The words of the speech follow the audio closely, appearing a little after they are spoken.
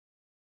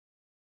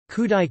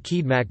Khudai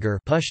Khidmatgar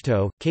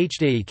Pashto,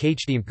 Khdai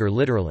Khdimtgar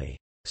literally,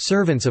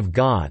 servants of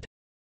God,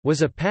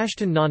 was a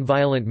Pashtun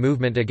nonviolent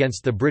movement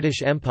against the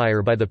British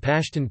Empire by the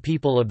Pashtun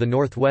people of the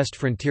Northwest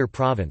Frontier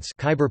Province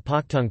Khyber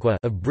Pakhtunkhwa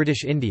of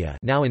British India,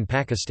 now in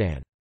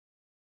Pakistan.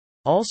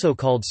 Also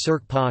called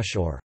Sirk Pash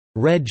or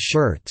Red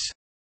Shirts,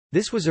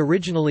 this was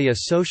originally a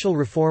social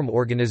reform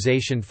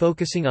organization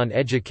focusing on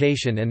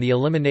education and the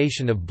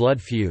elimination of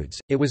blood feuds.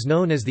 It was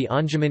known as the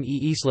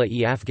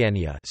Anjuman-e-Islah-e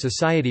Afghaniya,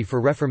 Society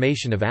for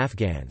Reformation of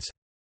Afghans.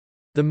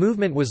 The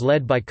movement was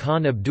led by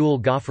Khan Abdul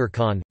Ghaffar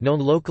Khan, known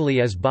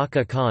locally as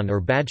Baka Khan or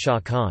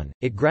Badshah Khan.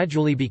 It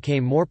gradually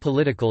became more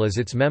political as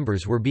its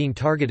members were being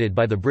targeted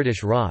by the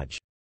British Raj.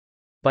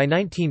 By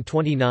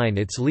 1929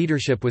 its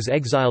leadership was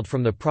exiled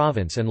from the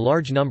province and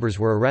large numbers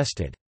were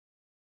arrested.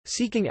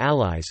 Seeking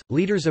allies,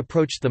 leaders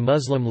approached the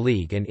Muslim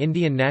League and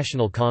Indian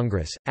National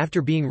Congress.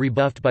 After being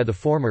rebuffed by the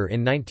former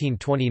in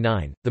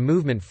 1929, the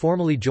movement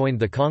formally joined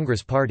the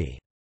Congress Party.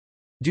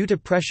 Due to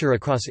pressure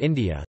across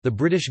India, the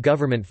British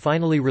government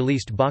finally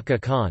released Baka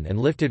Khan and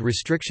lifted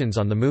restrictions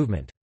on the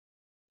movement.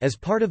 As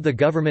part of the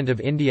Government of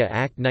India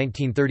Act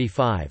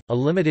 1935, a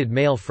limited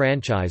male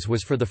franchise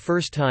was for the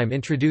first time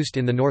introduced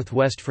in the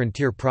Northwest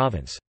Frontier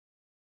Province.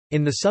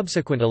 In the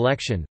subsequent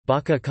election,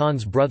 Baka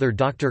Khan's brother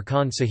Dr.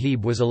 Khan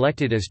Sahib was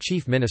elected as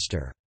chief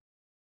minister.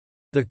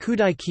 The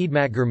Khudai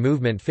Khidmatgar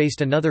movement faced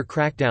another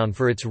crackdown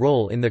for its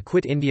role in the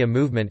Quit India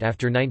movement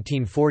after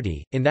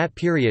 1940. In that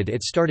period,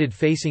 it started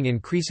facing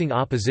increasing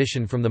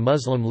opposition from the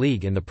Muslim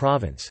League in the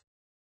province.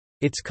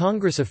 Its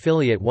Congress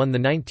affiliate won the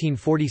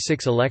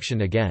 1946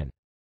 election again.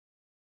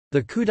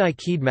 The Khudai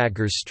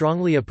Khidmatgars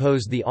strongly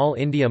opposed the All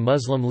India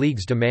Muslim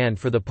League's demand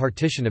for the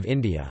partition of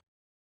India.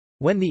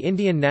 When the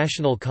Indian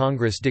National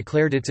Congress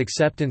declared its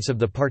acceptance of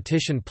the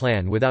partition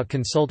plan without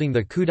consulting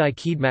the Khudai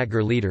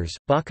Khidmatgar leaders,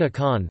 Baka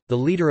Khan, the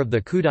leader of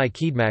the Khudai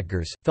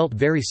Khidmatgars, felt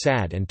very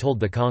sad and told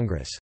the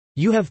Congress,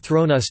 "You have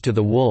thrown us to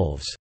the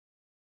wolves."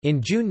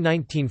 In June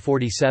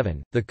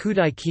 1947, the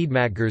Khudai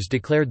Khidmatgars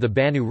declared the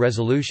Banu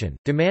Resolution,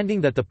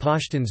 demanding that the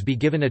Pashtuns be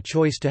given a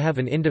choice to have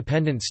an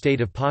independent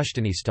state of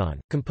Pashtunistan,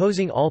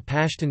 composing all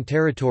Pashtun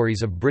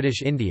territories of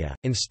British India,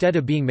 instead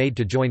of being made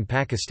to join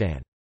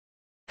Pakistan.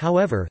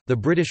 However, the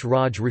British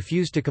Raj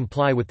refused to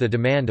comply with the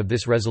demand of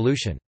this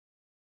resolution.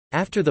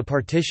 After the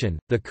partition,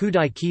 the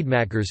Khudai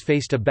Khidmatgars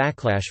faced a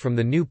backlash from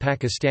the new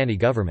Pakistani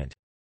government.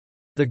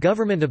 The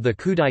government of the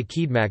Khudai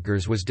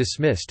Khidmatgars was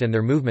dismissed and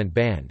their movement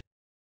banned.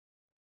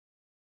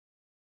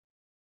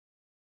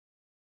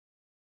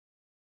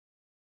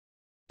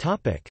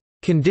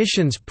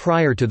 Conditions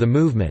prior to the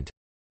movement.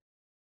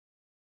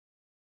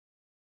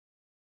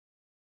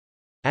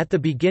 At the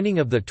beginning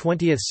of the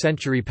 20th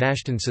century,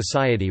 Pashtun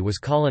society was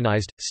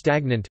colonized,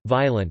 stagnant,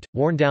 violent,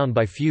 worn down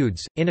by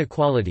feuds,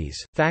 inequalities,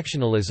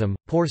 factionalism,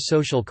 poor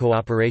social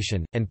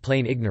cooperation, and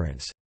plain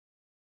ignorance.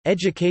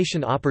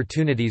 Education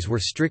opportunities were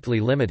strictly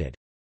limited.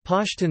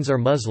 Pashtuns are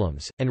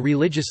Muslims, and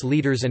religious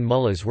leaders and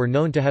mullahs were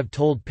known to have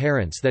told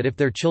parents that if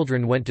their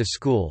children went to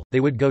school, they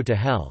would go to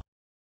hell.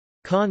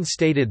 Khan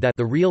stated that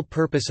the real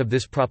purpose of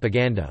this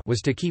propaganda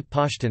was to keep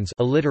Pashtuns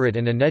illiterate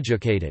and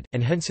uneducated,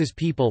 and hence his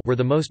people were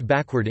the most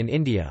backward in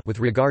India with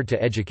regard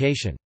to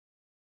education.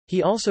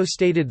 He also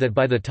stated that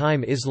by the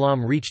time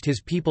Islam reached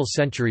his people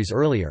centuries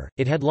earlier,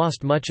 it had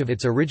lost much of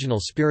its original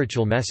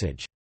spiritual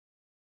message.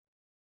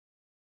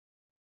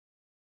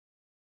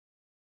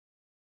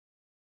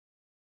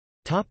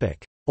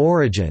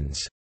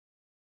 Origins.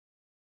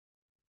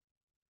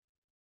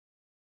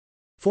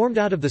 Formed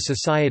out of the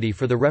Society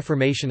for the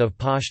Reformation of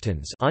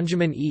Pashtuns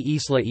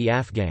Anjuman-e-Islah-e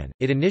Afghan,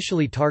 it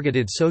initially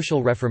targeted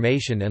social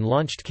reformation and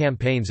launched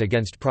campaigns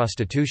against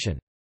prostitution.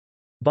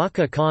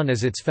 Baka Khan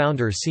as its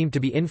founder seemed to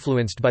be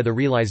influenced by the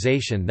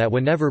realization that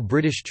whenever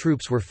British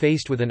troops were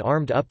faced with an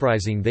armed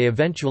uprising they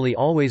eventually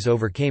always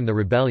overcame the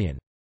rebellion.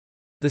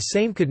 The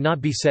same could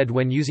not be said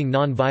when using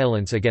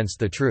non-violence against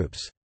the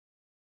troops.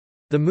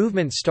 The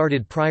movement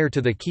started prior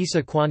to the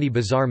Kisa Kwani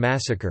Bazaar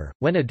massacre,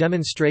 when a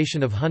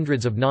demonstration of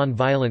hundreds of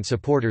non-violent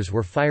supporters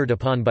were fired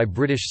upon by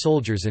British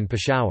soldiers in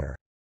Peshawar.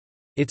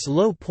 Its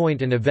low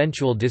point and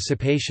eventual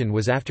dissipation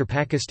was after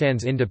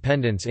Pakistan's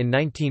independence in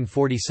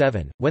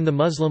 1947, when the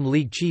Muslim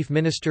League Chief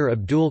Minister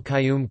Abdul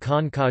Qayyum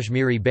Khan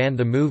Kashmiri banned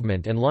the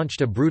movement and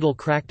launched a brutal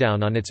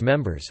crackdown on its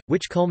members,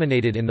 which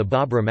culminated in the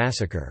Babra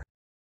massacre.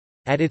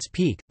 At its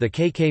peak, the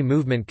KK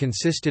movement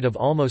consisted of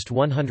almost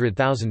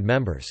 100,000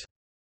 members.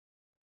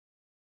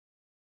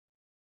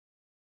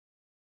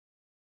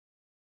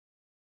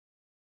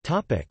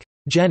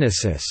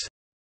 Genesis.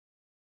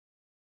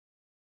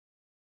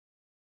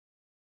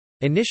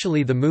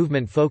 Initially the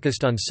movement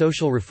focused on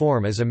social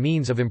reform as a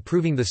means of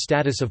improving the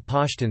status of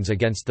Pashtuns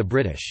against the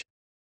British.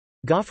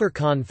 Ghaffar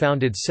Khan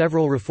founded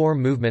several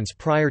reform movements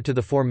prior to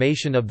the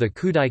formation of the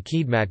Khudai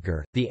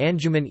Khidmatgar, the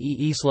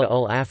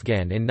Anjuman-e-Islah-ul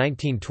Afghan in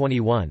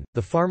 1921,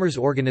 the farmers'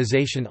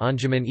 organization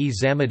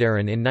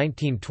Anjuman-e-Zamadaran in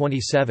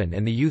 1927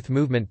 and the youth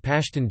movement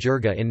Pashtun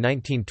Jirga in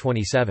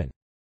 1927.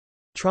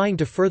 Trying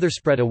to further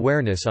spread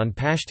awareness on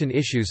Pashtun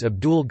issues,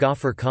 Abdul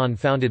Ghaffar Khan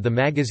founded the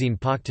magazine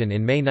Pakhtun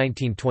in May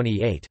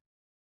 1928.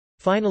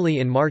 Finally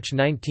in March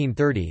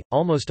 1930,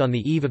 almost on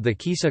the eve of the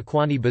Kisa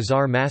Kwani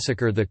Bazaar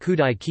massacre, the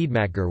Khudai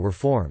Khidmatgar were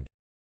formed.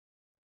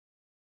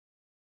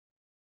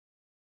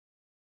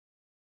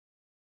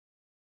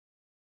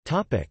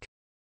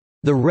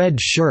 The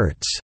Red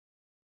Shirts.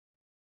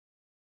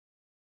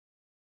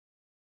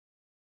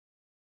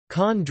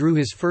 Khan drew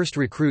his first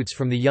recruits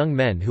from the young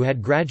men who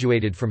had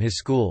graduated from his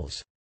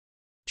schools.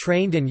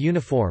 Trained and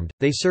uniformed,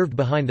 they served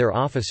behind their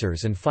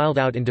officers and filed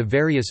out into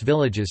various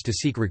villages to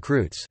seek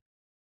recruits.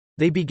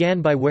 They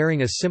began by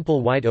wearing a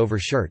simple white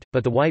overshirt,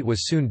 but the white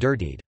was soon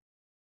dirtied.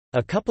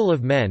 A couple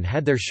of men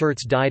had their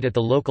shirts dyed at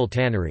the local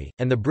tannery,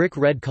 and the brick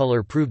red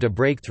color proved a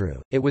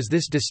breakthrough. It was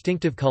this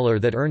distinctive color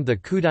that earned the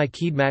Khudai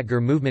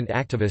Khidmatgar movement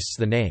activists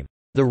the name,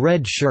 the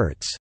Red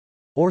Shirts,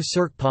 or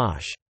Sirk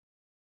Posh.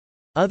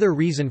 Other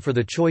reason for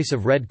the choice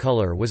of red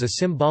color was a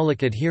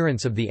symbolic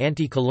adherence of the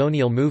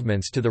anti-colonial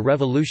movements to the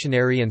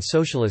revolutionary and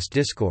socialist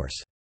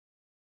discourse.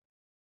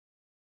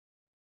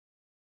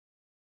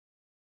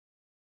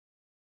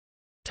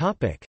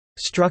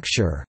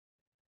 Structure.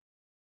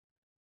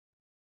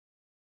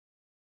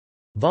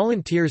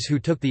 Volunteers who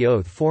took the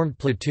oath formed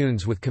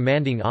platoons with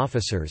commanding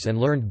officers and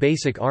learned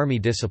basic army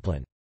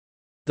discipline.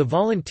 The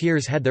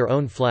volunteers had their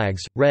own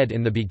flags, red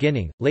in the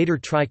beginning, later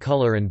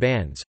tricolor and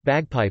bands,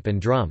 bagpipe and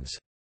drums.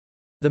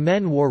 The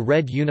men wore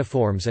red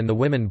uniforms and the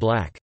women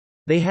black.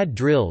 They had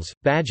drills,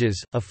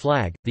 badges, a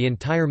flag, the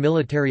entire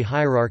military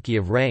hierarchy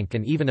of rank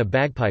and even a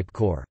bagpipe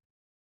corps.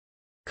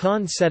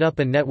 Khan set up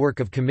a network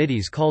of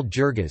committees called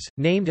jirgas,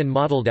 named and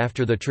modeled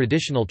after the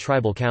traditional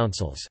tribal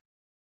councils.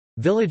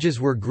 Villages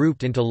were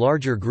grouped into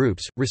larger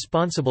groups,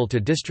 responsible to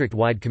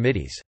district-wide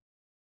committees.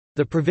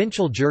 The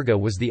provincial jirga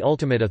was the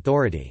ultimate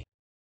authority.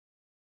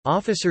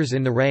 Officers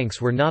in the ranks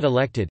were not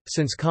elected,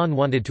 since Khan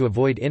wanted to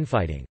avoid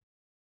infighting.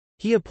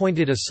 He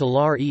appointed a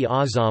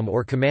Salar-e-Azam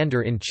or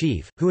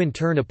commander-in-chief, who in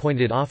turn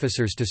appointed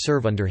officers to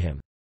serve under him.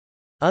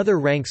 Other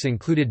ranks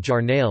included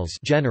jarnails,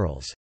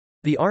 generals.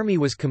 The army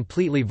was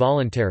completely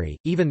voluntary,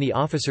 even the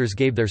officers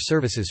gave their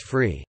services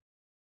free.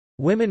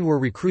 Women were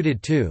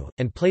recruited too,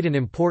 and played an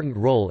important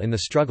role in the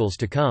struggles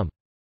to come.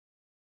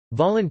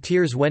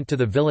 Volunteers went to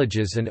the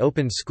villages and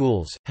opened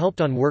schools, helped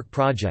on work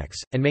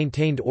projects, and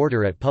maintained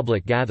order at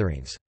public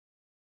gatherings.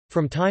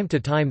 From time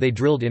to time they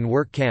drilled in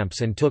work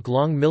camps and took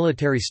long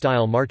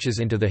military-style marches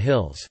into the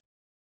hills.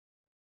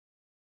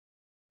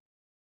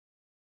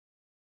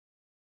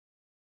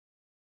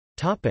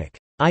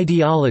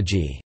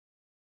 Ideology.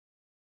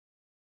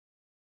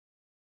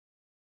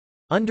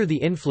 Under the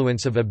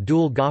influence of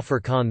Abdul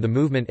Ghaffar Khan, the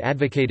movement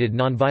advocated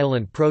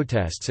nonviolent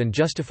protests and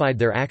justified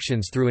their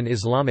actions through an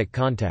Islamic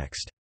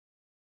context.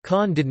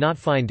 Khan did not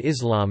find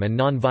Islam and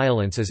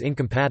nonviolence as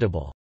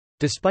incompatible.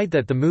 Despite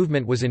that, the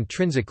movement was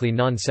intrinsically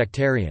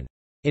non-sectarian.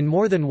 In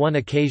more than one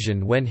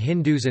occasion when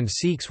Hindus and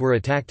Sikhs were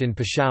attacked in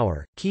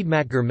Peshawar,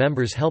 Khidmatgar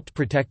members helped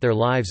protect their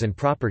lives and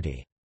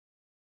property.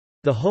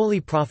 The Holy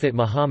Prophet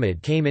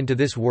Muhammad came into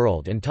this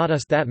world and taught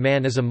us that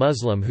man is a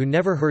Muslim who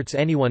never hurts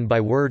anyone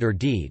by word or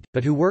deed,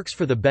 but who works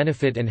for the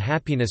benefit and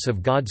happiness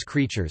of God's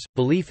creatures.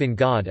 Belief in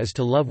God is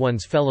to love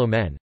one's fellow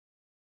men.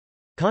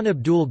 Khan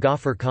Abdul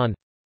Ghaffar Khan.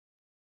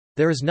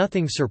 There is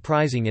nothing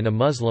surprising in a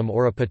Muslim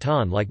or a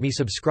Pathan like me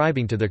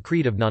subscribing to the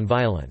creed of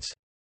nonviolence.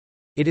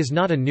 It is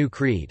not a new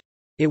creed.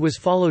 It was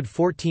followed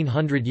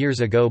 1400 years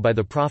ago by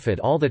the Prophet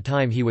all the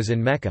time he was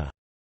in Mecca.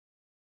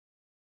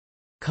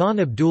 Khan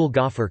Abdul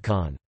Ghaffar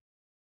Khan.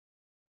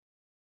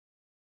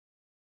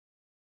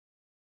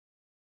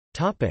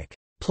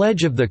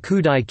 Pledge of the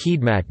Khudai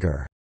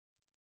Khidmatgar.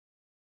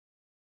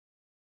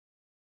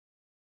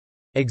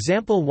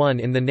 Example 1.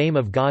 In the name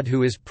of God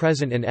who is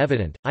present and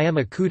evident, I am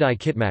a Khudai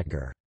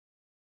Khidmatgar.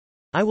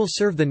 I will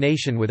serve the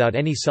nation without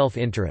any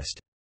self-interest.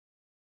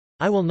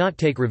 I will not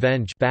take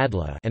revenge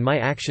badla, and my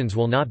actions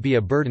will not be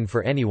a burden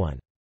for anyone.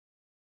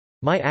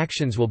 My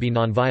actions will be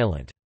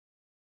nonviolent.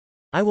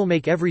 I will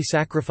make every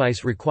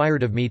sacrifice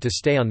required of me to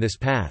stay on this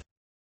path.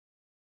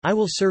 I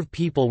will serve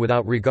people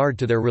without regard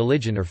to their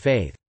religion or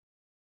faith.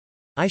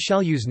 I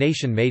shall use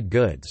nation-made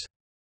goods.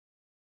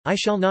 I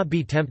shall not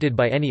be tempted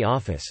by any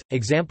office.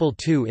 Example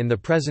 2. In the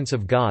presence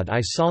of God I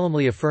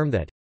solemnly affirm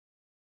that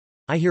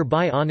I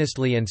hereby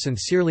honestly and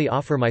sincerely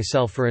offer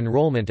myself for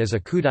enrollment as a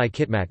Khudai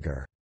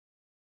Khidmatgar.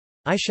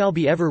 I shall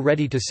be ever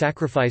ready to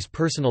sacrifice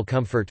personal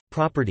comfort,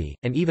 property,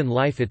 and even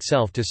life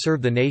itself to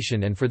serve the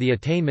nation and for the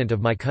attainment of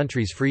my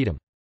country's freedom.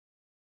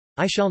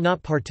 I shall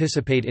not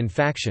participate in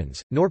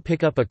factions, nor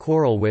pick up a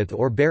quarrel with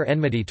or bear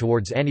enmity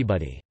towards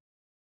anybody.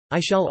 I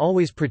shall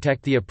always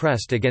protect the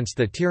oppressed against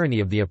the tyranny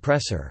of the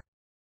oppressor.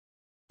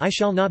 I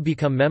shall not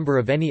become member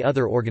of any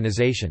other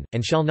organization,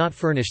 and shall not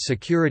furnish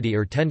security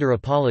or tender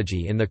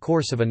apology in the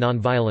course of a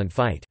nonviolent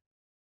fight.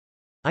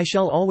 I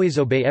shall always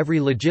obey every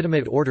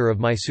legitimate order of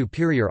my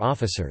superior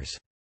officers.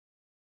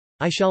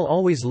 I shall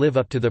always live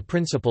up to the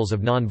principles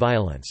of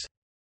nonviolence.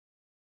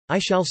 I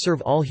shall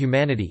serve all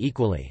humanity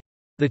equally.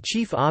 The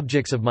chief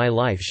objects of my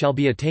life shall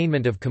be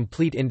attainment of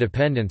complete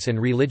independence and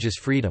religious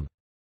freedom.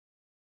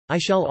 I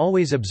shall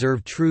always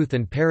observe truth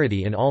and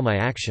parity in all my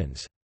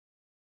actions.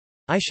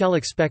 I shall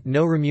expect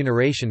no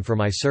remuneration for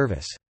my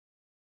service.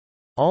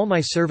 All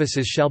my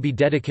services shall be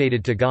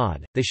dedicated to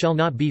God, they shall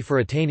not be for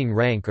attaining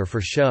rank or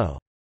for show.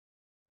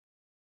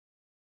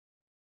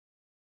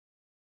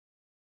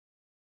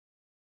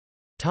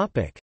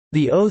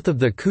 The Oath of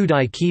the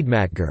Khudai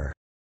Khidmatgar.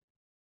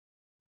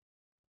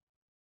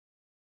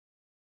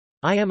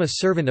 I am a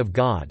servant of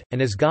God,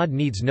 and as God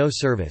needs no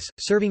service,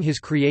 serving His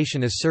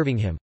creation is serving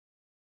Him.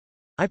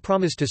 I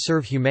promise to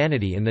serve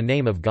humanity in the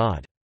name of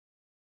God.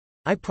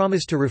 I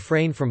promise to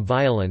refrain from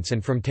violence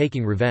and from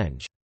taking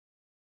revenge.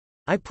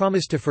 I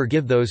promise to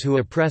forgive those who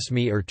oppress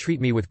me or treat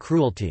me with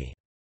cruelty.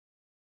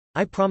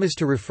 I promise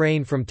to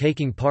refrain from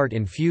taking part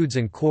in feuds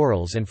and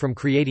quarrels and from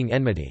creating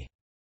enmity.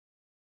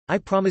 I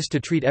promise to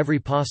treat every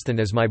Pashtun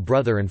as my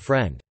brother and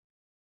friend.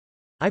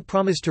 I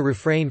promise to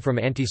refrain from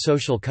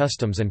antisocial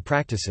customs and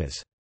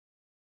practices.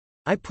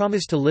 I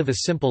promise to live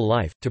a simple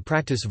life, to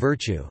practice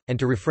virtue, and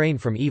to refrain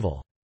from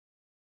evil.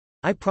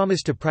 I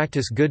promise to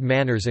practice good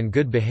manners and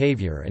good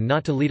behavior and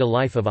not to lead a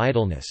life of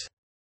idleness.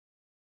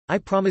 I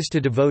promise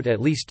to devote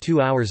at least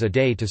 2 hours a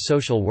day to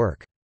social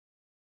work.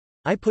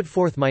 I put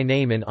forth my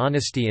name in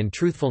honesty and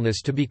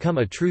truthfulness to become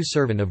a true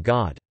servant of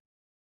God.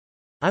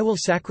 I will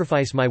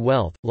sacrifice my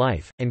wealth,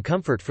 life, and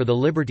comfort for the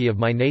liberty of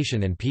my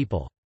nation and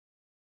people.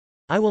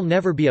 I will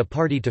never be a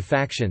party to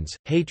factions,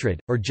 hatred,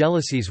 or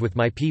jealousies with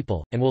my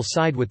people, and will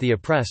side with the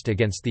oppressed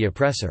against the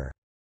oppressor.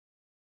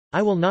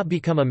 I will not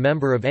become a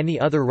member of any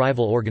other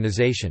rival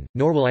organization,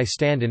 nor will I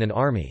stand in an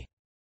army.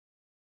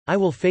 I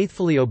will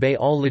faithfully obey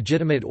all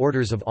legitimate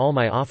orders of all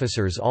my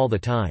officers all the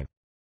time.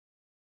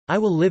 I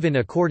will live in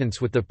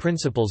accordance with the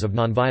principles of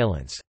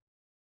nonviolence.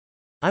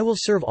 I will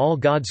serve all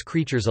God's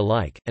creatures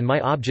alike, and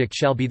my object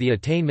shall be the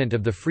attainment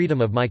of the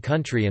freedom of my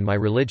country and my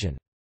religion.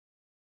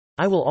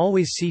 I will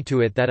always see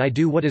to it that I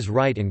do what is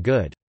right and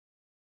good.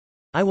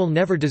 I will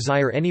never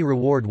desire any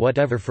reward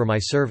whatever for my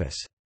service.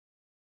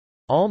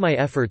 All my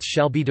efforts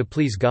shall be to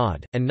please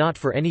God, and not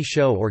for any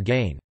show or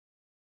gain.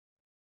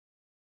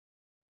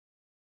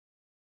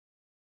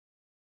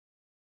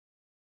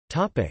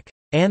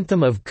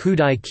 Anthem of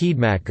Khudai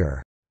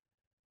Khidmatgar.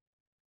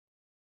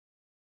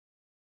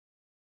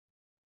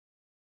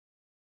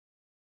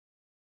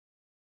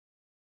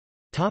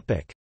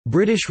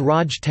 British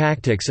Raj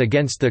tactics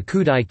against the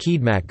Khudai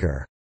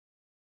Khidmatgar.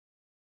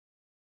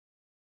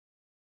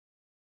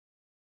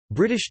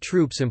 British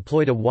troops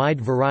employed a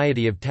wide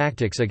variety of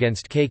tactics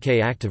against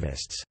KK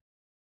activists.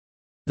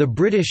 The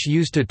British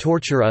used to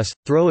torture us,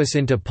 throw us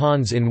into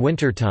ponds in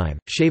wintertime,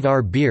 shave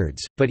our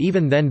beards, but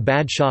even then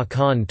Badshah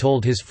Khan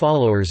told his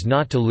followers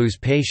not to lose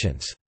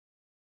patience.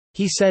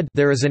 He said,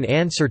 "There is an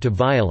answer to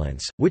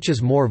violence, which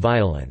is more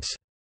violence.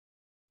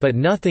 But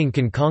nothing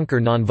can conquer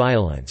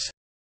nonviolence.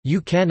 You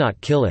cannot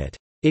kill it.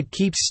 It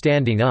keeps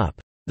standing up.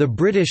 The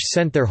British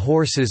sent their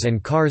horses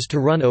and cars to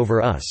run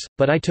over us,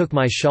 but I took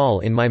my shawl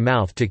in my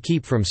mouth to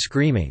keep from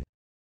screaming.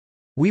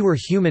 We were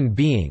human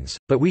beings,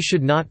 but we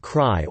should not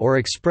cry or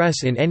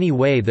express in any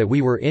way that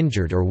we were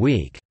injured or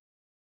weak."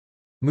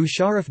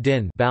 Musharraf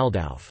Din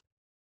Baldauf.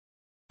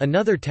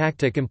 Another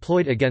tactic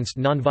employed against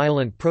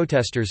nonviolent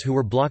protesters who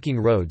were blocking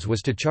roads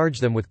was to charge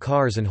them with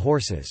cars and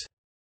horses.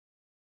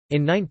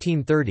 In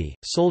 1930,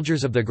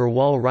 soldiers of the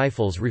Garhwal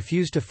Rifles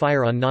refused to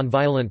fire on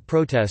nonviolent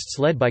protests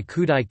led by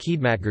Khudai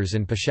Khidmatgars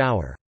in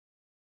Peshawar.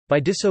 By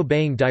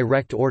disobeying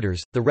direct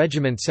orders, the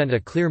regiment sent a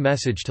clear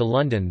message to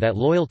London that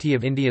loyalty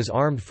of India's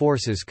armed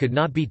forces could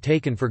not be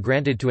taken for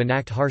granted to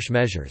enact harsh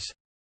measures.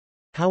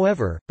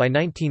 However, by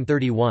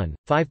 1931,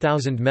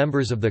 5,000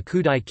 members of the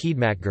Khudai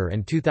Khidmatgar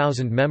and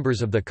 2,000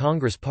 members of the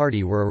Congress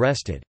Party were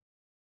arrested.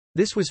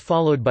 This was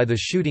followed by the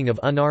shooting of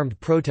unarmed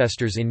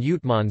protesters in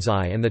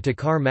Utmanzai and the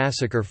Takar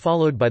massacre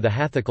followed by the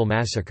Hathakal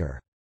massacre.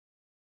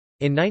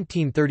 In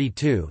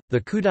 1932,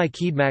 the Khudai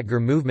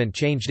Khidmatgar movement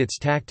changed its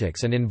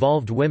tactics and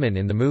involved women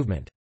in the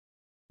movement.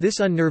 This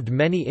unnerved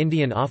many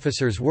Indian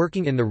officers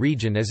working in the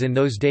region, as in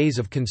those days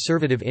of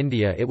conservative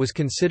India it was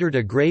considered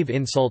a grave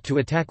insult to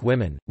attack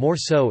women, more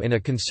so in a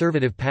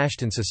conservative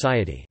Pashtun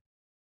society.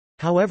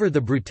 However,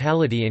 the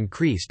brutality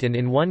increased, and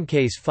in one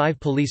case 5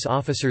 police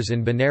officers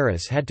in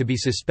Benares had to be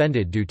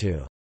suspended due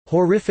to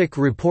horrific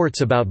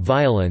reports about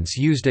violence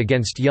used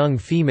against young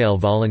female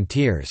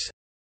volunteers.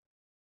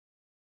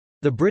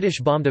 The British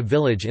bombed a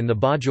village in the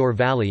Bajor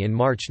Valley in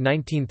March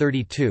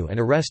 1932 and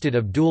arrested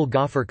Abdul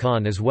Ghaffar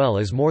Khan as well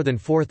as more than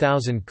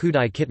 4,000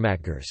 Khudai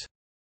Khidmatgars.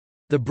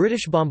 The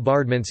British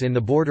bombardments in the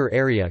border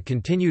area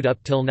continued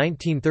up till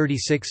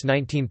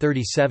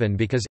 1936–1937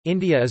 because,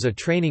 India is a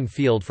training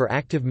field for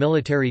active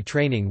military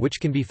training which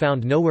can be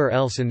found nowhere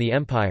else in the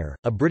empire,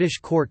 a British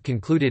court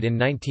concluded in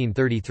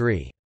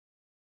 1933.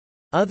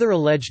 Other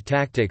alleged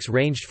tactics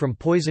ranged from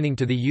poisoning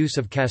to the use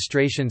of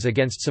castrations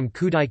against some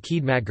Khudai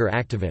Khidmatgar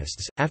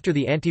activists. After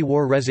the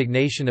anti-war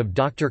resignation of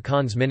Dr.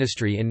 Khan's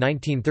ministry in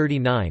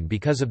 1939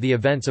 because of the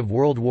events of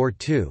World War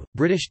II,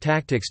 British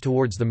tactics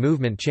towards the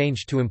movement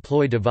changed to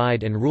employ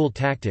divide and rule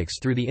tactics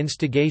through the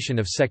instigation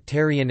of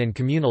sectarian and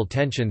communal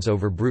tensions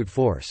over brute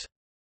force.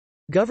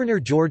 Governor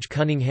George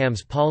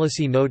Cunningham's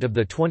policy note of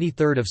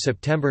 23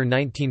 September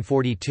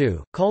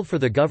 1942, called for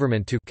the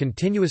government to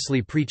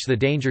continuously preach the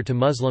danger to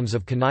Muslims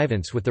of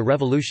connivance with the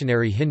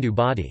revolutionary Hindu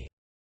body.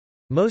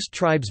 Most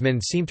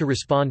tribesmen seem to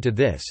respond to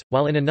this,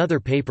 while in another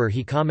paper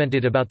he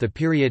commented about the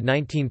period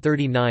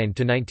 1939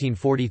 to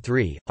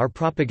 1943, "Our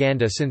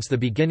propaganda since the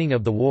beginning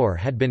of the war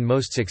had been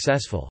most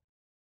successful.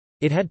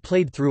 It had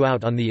played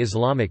throughout on the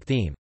Islamic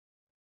theme."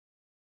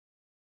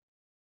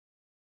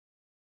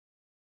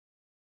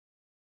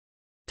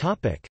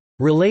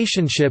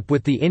 Relationship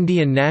with the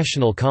Indian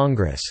National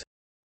Congress.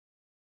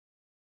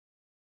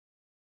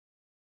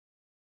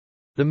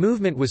 The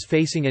movement was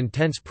facing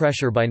intense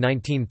pressure by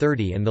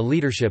 1930 and the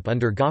leadership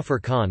under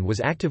Ghaffar Khan was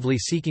actively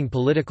seeking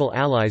political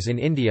allies in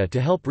India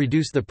to help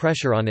reduce the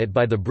pressure on it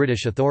by the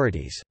British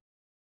authorities.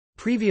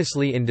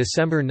 Previously in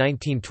December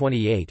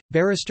 1928,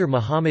 barrister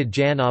Muhammad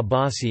Jan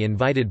Abbasi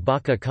invited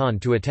Baka Khan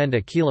to attend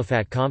a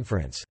Khilafat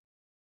conference.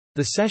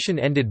 The session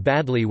ended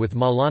badly with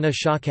Maulana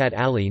Shaukat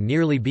Ali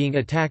nearly being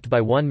attacked by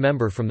one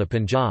member from the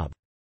Punjab.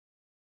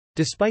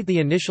 Despite the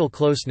initial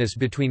closeness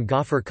between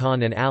Ghaffar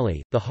Khan and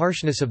Ali, the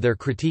harshness of their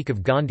critique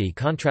of Gandhi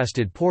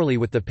contrasted poorly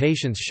with the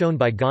patience shown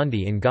by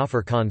Gandhi in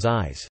Ghaffar Khan's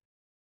eyes.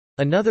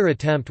 Another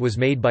attempt was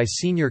made by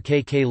senior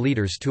KK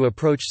leaders to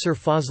approach Sir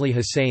Fazli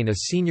Hussain, a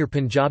senior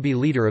Punjabi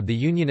leader of the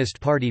Unionist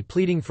Party,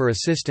 pleading for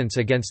assistance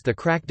against the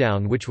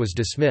crackdown, which was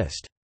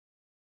dismissed.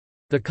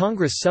 The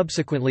Congress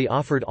subsequently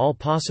offered all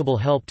possible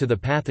help to the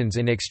Pathans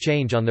in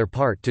exchange on their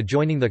part to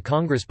joining the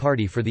Congress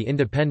Party for the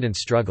independence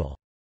struggle.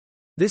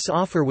 This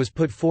offer was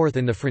put forth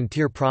in the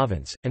frontier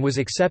province, and was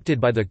accepted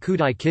by the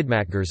Khudai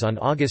Khidmatgars on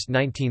August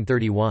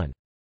 1931.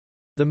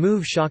 The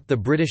move shocked the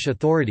British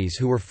authorities,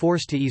 who were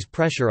forced to ease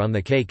pressure on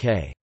the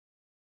KK.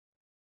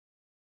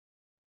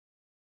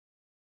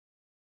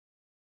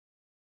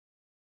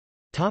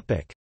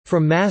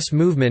 From mass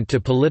movement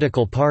to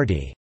political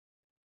party.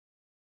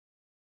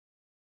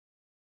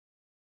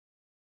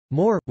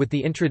 More, with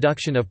the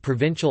introduction of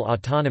provincial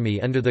autonomy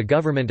under the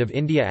Government of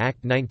India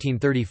Act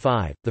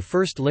 1935, the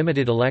first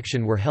limited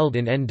election were held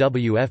in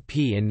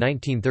NWFP in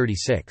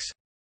 1936.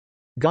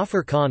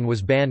 Ghaffar Khan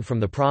was banned from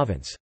the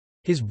province.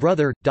 His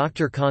brother,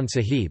 Dr. Khan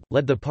Sahib,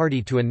 led the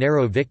party to a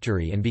narrow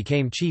victory and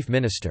became chief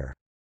minister.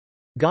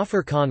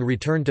 Ghaffar Khan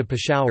returned to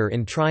Peshawar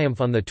in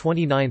triumph on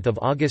 29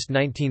 August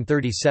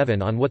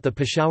 1937 on what the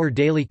Peshawar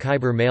Daily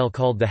Khyber Mail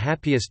called the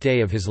happiest day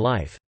of his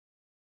life.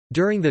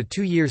 During the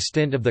 2-year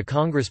stint of the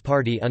Congress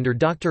Party under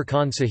Dr.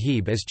 Khan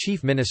Sahib as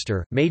chief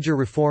minister, major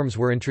reforms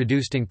were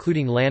introduced,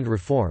 including land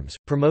reforms,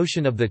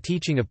 promotion of the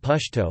teaching of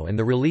Pashto, and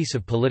the release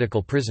of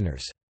political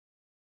prisoners.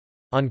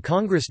 On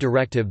Congress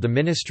directive, the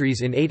ministries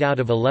in 8 out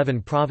of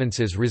 11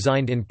 provinces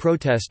resigned in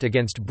protest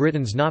against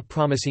Britain's not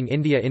promising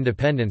India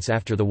independence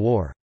after the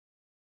war.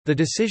 The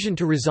decision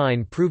to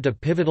resign proved a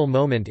pivotal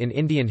moment in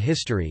Indian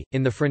history.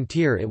 In the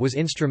frontier, it was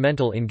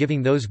instrumental in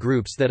giving those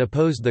groups that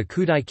opposed the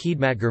Khudai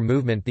Khidmatgar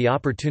movement the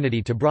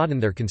opportunity to broaden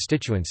their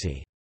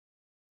constituency.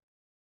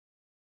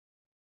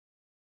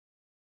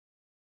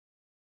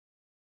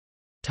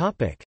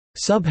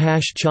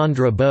 Subhash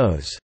Chandra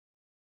Bose.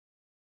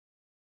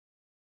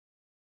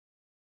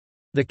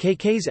 The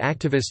KK's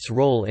activists'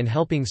 role in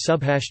helping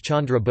Subhash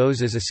Chandra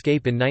Bose's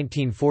escape in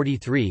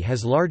 1943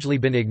 has largely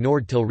been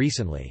ignored till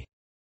recently.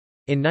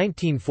 In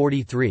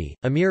 1943,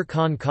 Amir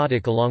Khan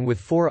Khattak along with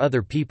 4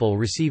 other people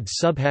received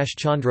Subhash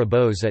Chandra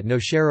Bose at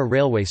Nowshera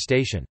railway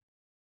station.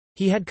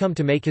 He had come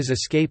to make his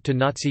escape to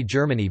Nazi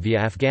Germany via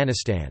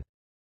Afghanistan.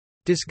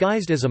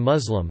 Disguised as a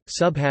Muslim,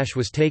 Subhash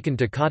was taken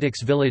to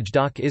Khattak's village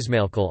Dak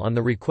Ismailkul on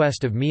the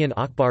request of Mian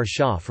Akbar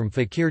Shah from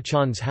Fakir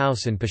Chand's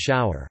house in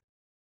Peshawar.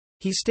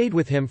 He stayed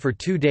with him for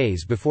 2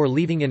 days before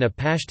leaving in a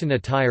Pashtun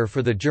attire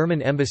for the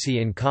German embassy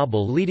in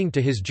Kabul, leading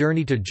to his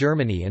journey to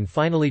Germany and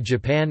finally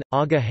Japan.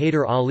 Aga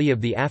Haider Ali of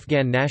the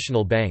Afghan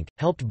National Bank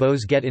helped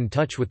Bose get in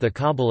touch with the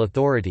Kabul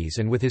authorities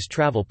and with his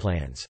travel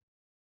plans.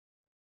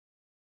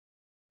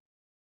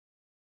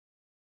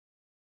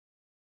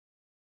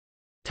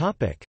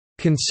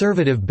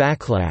 Conservative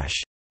backlash.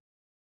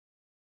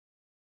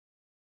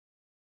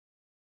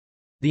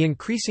 The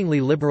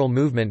increasingly liberal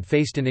movement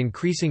faced an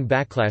increasing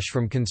backlash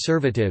from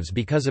conservatives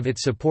because of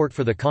its support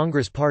for the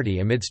Congress Party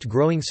amidst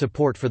growing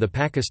support for the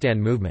Pakistan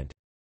movement.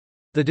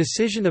 The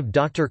decision of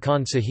Dr.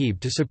 Khan Sahib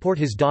to support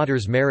his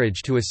daughter's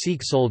marriage to a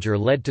Sikh soldier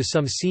led to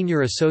some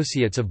senior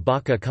associates of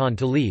Baka Khan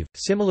to leave.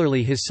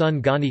 Similarly, his son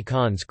Ghani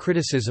Khan's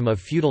criticism of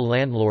feudal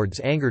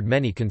landlords angered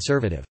many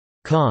conservative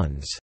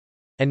Khans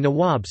and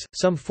Nawabs,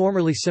 some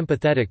formerly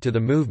sympathetic to the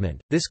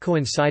movement. This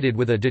coincided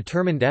with a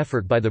determined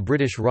effort by the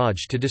British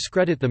Raj to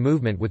discredit the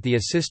movement with the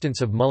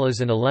assistance of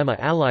mullahs and ulema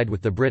allied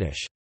with the British.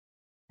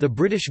 The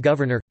British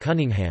governor,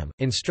 Cunningham,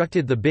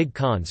 instructed the big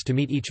Khans to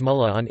meet each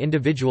mullah on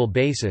individual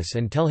basis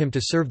and tell him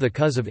to serve the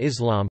cause of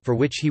Islam, for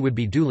which he would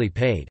be duly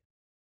paid.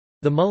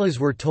 The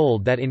mullahs were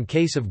told that in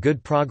case of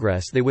good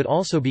progress they would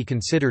also be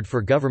considered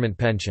for government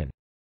pension.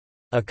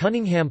 A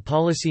Cunningham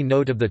policy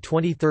note of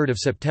 23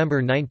 September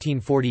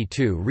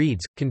 1942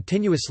 reads,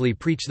 "Continuously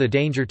preach the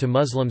danger to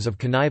Muslims of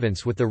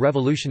connivance with the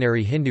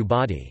revolutionary Hindu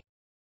body."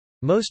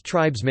 Most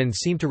tribesmen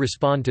seem to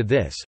respond to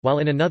this, while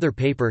in another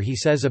paper he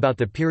says about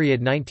the period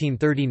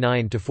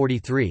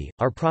 1939–43,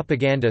 our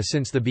propaganda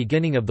since the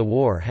beginning of the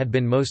war had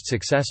been most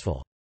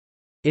successful.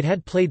 It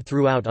had played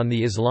throughout on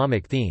the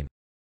Islamic theme.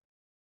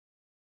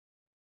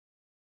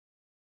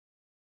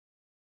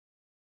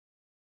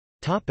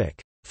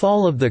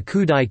 Fall of the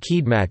Khudai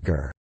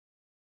Khidmatgar.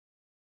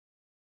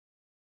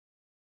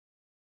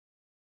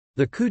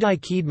 The Khudai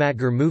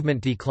Khidmatgar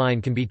movement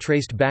decline can be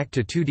traced back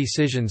to two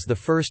decisions. The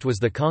first was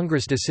the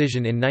Congress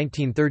decision in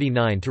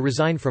 1939 to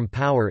resign from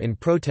power in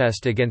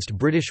protest against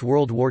British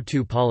World War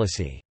II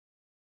policy.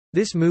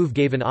 This move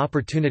gave an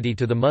opportunity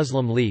to the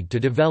Muslim League to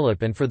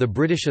develop and for the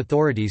British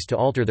authorities to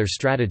alter their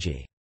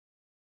strategy.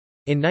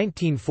 In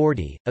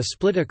 1940, a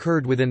split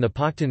occurred within the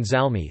Pakhtun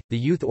Zalmi, the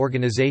youth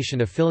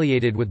organization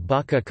affiliated with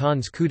Baka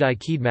Khan's Khudai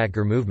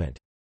Khidmatgar movement.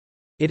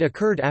 It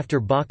occurred after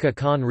Baka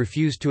Khan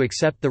refused to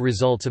accept the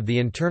results of the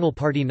internal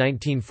party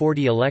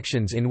 1940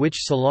 elections in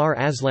which Salar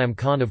Aslam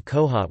Khan of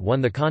Kohat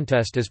won the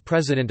contest as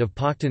president of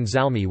Pakhtun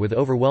Zalmi with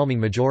overwhelming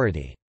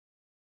majority.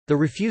 The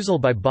refusal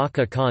by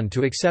Baka Khan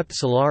to accept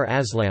Salar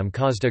Aslam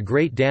caused a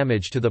great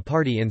damage to the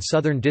party in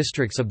southern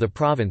districts of the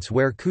province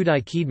where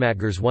Khudai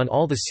Khidmatgars won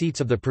all the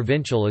seats of the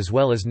provincial as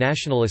well as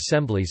national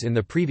assemblies in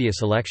the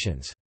previous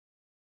elections.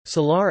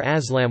 Salar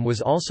Aslam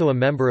was also a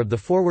member of the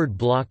Forward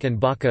Bloc, and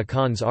Baka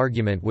Khan's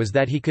argument was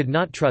that he could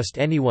not trust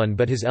anyone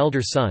but his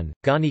elder son,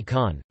 Ghani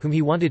Khan, whom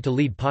he wanted to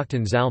lead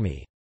Pakhtun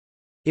Zalmi.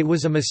 It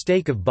was a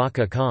mistake of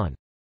Baka Khan.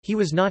 He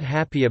was not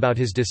happy about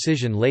his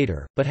decision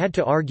later, but had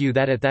to argue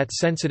that at that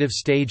sensitive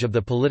stage of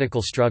the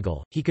political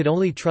struggle, he could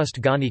only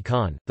trust Ghani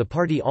Khan. The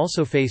party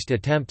also faced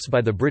attempts by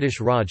the British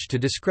Raj to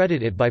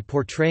discredit it by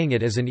portraying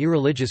it as an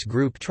irreligious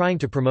group trying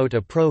to promote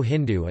a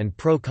pro-Hindu and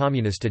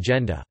pro-communist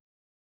agenda.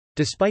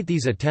 Despite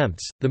these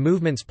attempts, the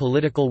movement's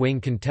political wing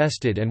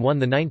contested and won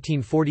the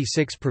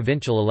 1946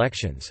 provincial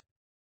elections.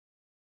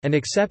 An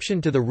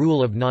exception to the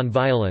rule of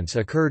nonviolence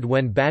occurred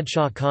when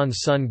Badshah Khan's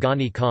son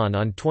Ghani Khan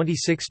on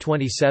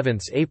 26–27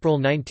 April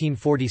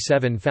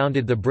 1947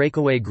 founded the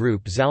breakaway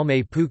group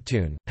Zalmay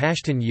Pukhtun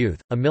Pashtun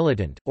Youth, a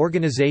militant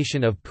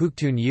organization of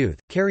Pukhtun youth,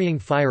 carrying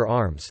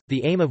firearms,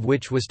 the aim of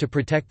which was to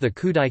protect the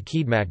Khudai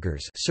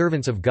Khidmatgars,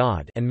 servants of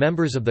God, and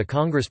members of the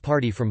Congress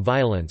Party from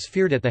violence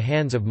feared at the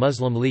hands of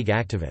Muslim League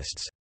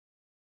activists.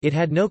 It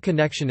had no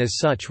connection as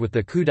such with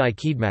the Khudai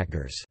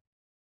Khidmatgars.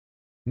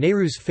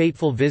 Nehru's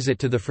fateful visit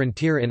to the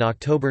frontier in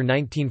October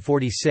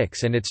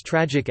 1946 and its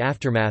tragic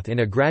aftermath in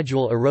a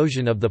gradual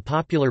erosion of the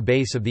popular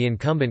base of the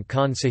incumbent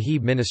Khan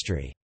Sahib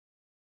ministry.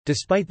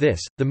 Despite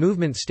this, the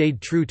movement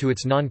stayed true to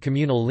its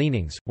non-communal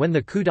leanings. When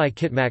the Khudai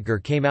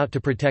Khidmatgar came out to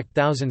protect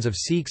thousands of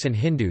Sikhs and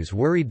Hindus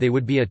worried they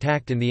would be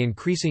attacked in the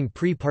increasing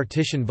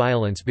pre-partition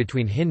violence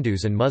between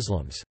Hindus and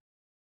Muslims.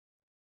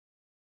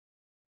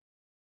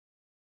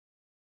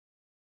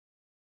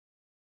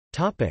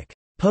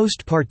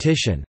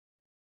 Post-partition.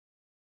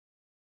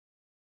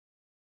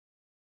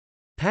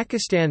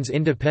 Pakistan's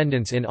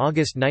independence in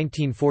August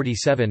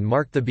 1947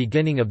 marked the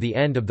beginning of the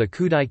end of the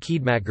Khudai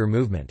Khidmatgar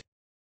movement.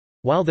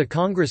 While the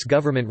Congress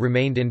government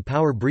remained in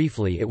power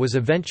briefly, it was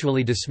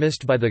eventually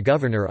dismissed by the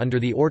governor under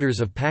the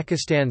orders of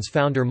Pakistan's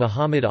founder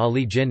Muhammad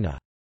Ali Jinnah.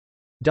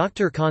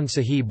 Dr. Khan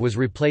Sahib was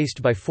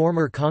replaced by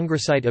former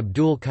Congressite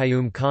Abdul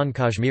Qayyum Khan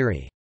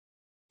Kashmiri.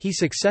 He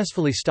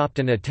successfully stopped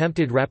an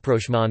attempted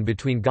rapprochement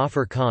between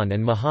Ghaffar Khan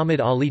and Muhammad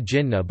Ali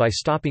Jinnah by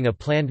stopping a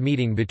planned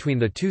meeting between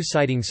the two,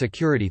 citing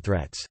security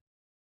threats.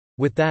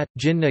 With that,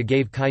 Jinnah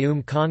gave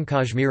Qayyum Khan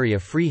Kashmiri a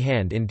free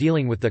hand in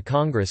dealing with the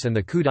Congress and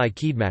the Khudai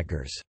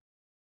Khidmatgars.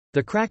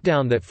 The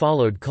crackdown that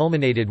followed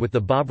culminated with the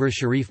Babra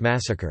Sharif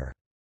massacre.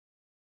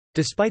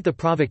 Despite the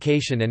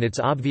provocation and its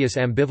obvious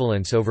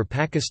ambivalence over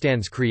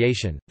Pakistan's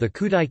creation, the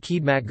Khudai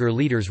Khidmatgar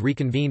leaders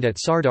reconvened at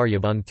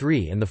Sardaryab on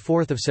 3 and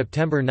 4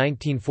 September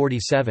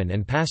 1947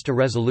 and passed a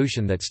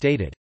resolution that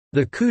stated,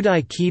 "The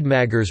Khudai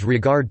Khidmatgars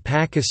regard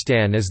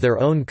Pakistan as their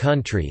own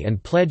country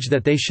and pledge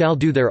that they shall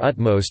do their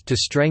utmost to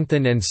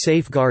strengthen and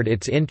safeguard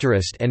its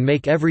interest and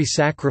make every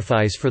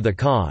sacrifice for the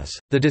cause.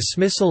 The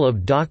dismissal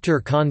of Dr.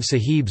 Khan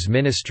Sahib's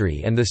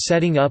ministry and the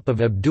setting up of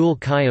Abdul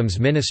Qayyum's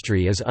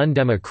ministry is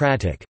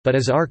undemocratic, but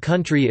as our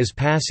country is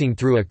passing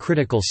through a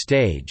critical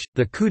stage,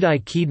 the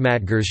Khudai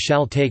Khidmatgars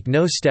shall take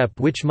no step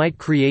which might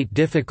create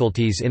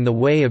difficulties in the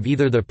way of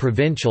either the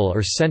provincial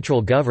or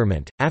central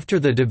government. After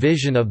the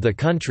division of the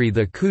country,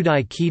 the Khudai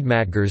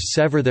Khidmatgars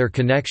sever their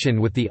connection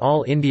with the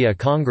All India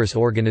Congress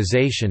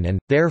organization and,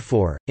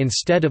 therefore,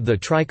 instead of the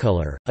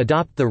tricolour,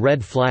 adopt the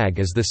red flag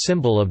as the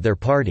symbol of their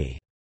party.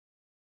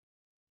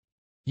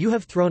 You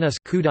have thrown us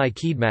Khudai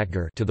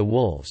Khidmatgar to the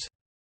wolves."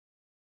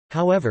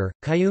 However,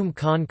 Qayyum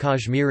Khan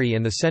Kashmiri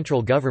and the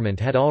central government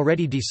had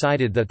already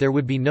decided that there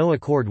would be no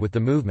accord with the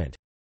movement.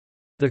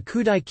 The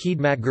Khudai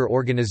Khidmatgar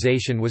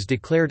organization was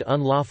declared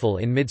unlawful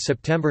in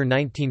mid-September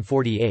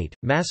 1948,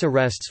 mass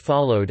arrests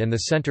followed and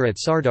the centre at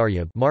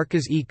Sardaryab,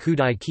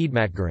 Markaz-e-Khudai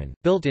Khidmatgaran,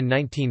 built in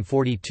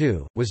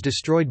 1942, was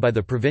destroyed by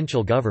the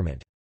provincial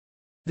government.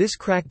 This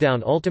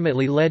crackdown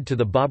ultimately led to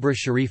the Babra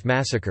Sharif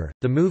massacre.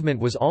 The movement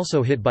was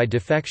also hit by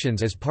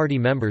defections as party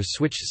members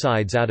switched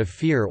sides out of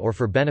fear or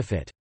for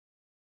benefit.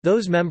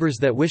 Those members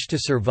that wished to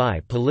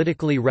survive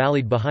politically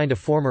rallied behind a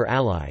former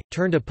ally,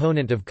 turned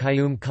opponent of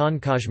Qayyum Khan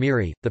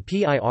Kashmiri, the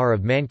PIR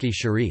of Manki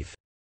Sharif.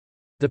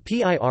 The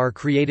PIR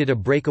created a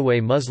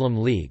breakaway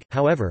Muslim League,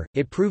 however,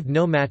 it proved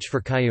no match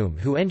for Qayyum,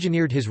 who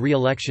engineered his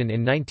re-election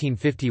in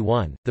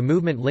 1951. The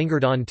movement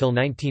lingered on till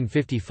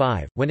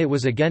 1955, when it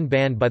was again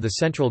banned by the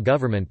central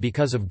government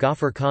because of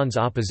Ghaffar Khan's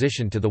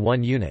opposition to the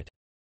one unit.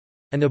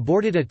 An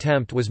aborted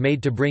attempt was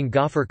made to bring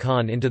Ghaffar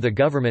Khan into the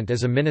government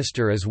as a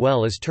minister as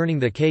well as turning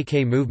the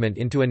KK movement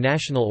into a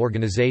national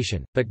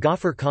organization, but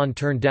Ghaffar Khan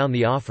turned down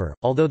the offer.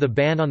 Although the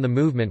ban on the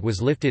movement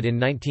was lifted in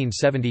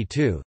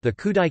 1972, the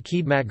Khudai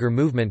Khidmatgar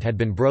movement had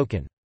been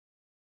broken.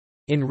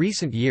 In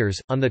recent years,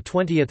 on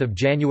 20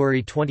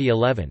 January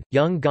 2011,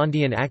 young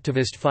Gandhian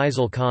activist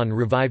Faisal Khan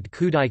revived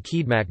Khudai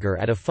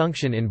Khidmatgar at a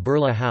function in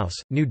Birla House,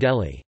 New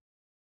Delhi.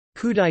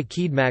 Khudai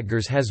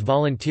Khidmatgars has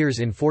volunteers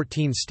in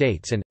 14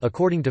 states and,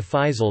 according to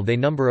Faisal, they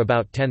number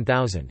about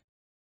 10,000.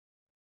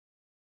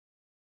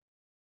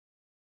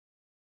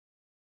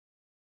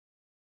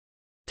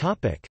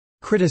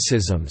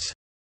 Criticisms.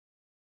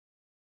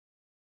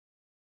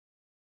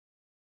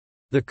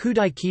 The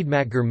Khudai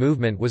Khidmatgar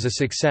movement was a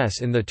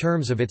success in the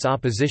terms of its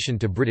opposition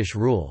to British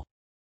rule.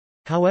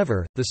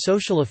 However, the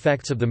social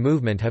effects of the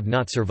movement have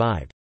not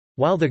survived.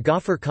 While the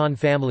Ghaffar Khan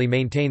family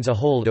maintains a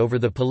hold over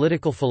the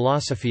political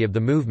philosophy of the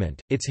movement,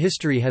 its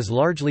history has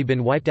largely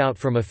been wiped out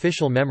from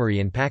official memory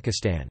in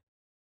Pakistan.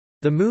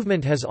 The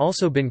movement has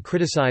also been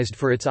criticized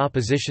for its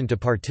opposition to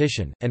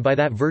partition, and by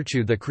that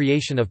virtue the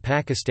creation of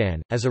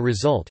Pakistan. As a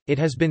result, it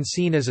has been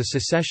seen as a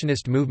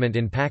secessionist movement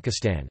in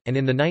Pakistan, and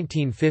in the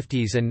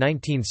 1950s and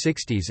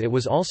 1960s it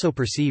was also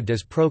perceived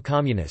as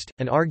pro-communist,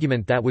 an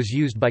argument that was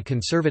used by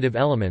conservative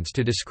elements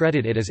to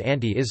discredit it as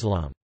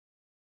anti-Islam.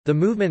 The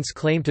movement's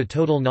claim to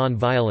total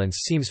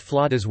non-violence seems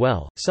flawed as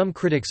well. Some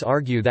critics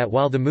argue that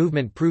while the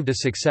movement proved a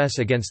success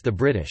against the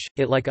British,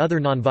 it, like other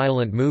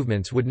non-violent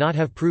movements, would not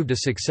have proved a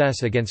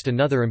success against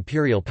another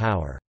imperial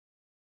power.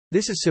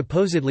 This is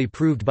supposedly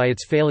proved by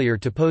its failure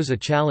to pose a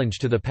challenge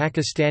to the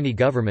Pakistani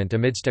government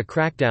amidst a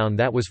crackdown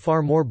that was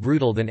far more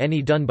brutal than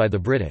any done by the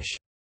British.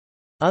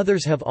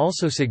 Others have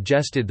also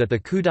suggested that the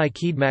Khudai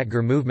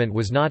Khidmatgar movement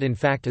was not in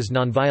fact as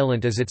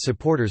non-violent as its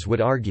supporters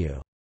would argue.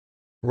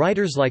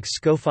 Writers like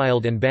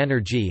Schofield and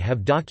Banerjee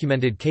have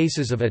documented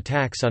cases of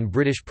attacks on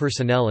British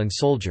personnel and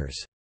soldiers.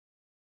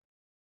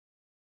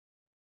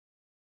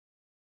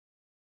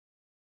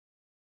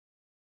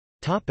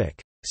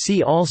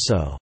 See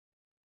also: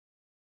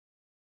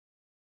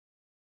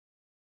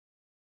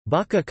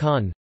 Baka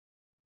Khan,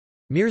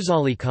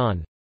 Mirzali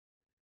Khan,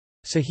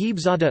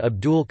 Sahibzada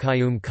Abdul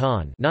Qayyum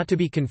Khan, not to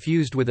be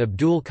confused with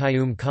Abdul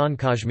Qayyum Khan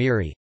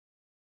Kashmiri,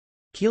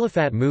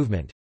 Khilafat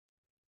movement,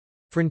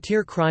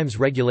 Frontier Crimes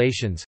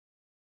Regulations,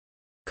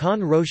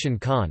 Khan Roshan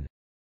Khan,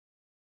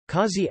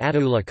 Qazi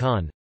Ataullah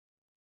Khan,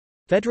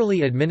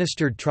 Federally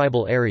administered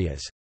tribal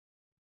areas,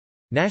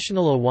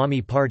 National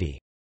Awami Party,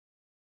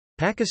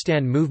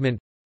 Pakistan Movement,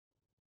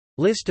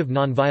 List of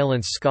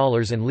nonviolence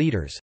scholars and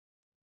leaders,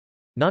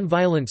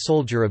 Nonviolent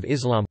Soldier of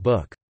Islam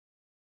book.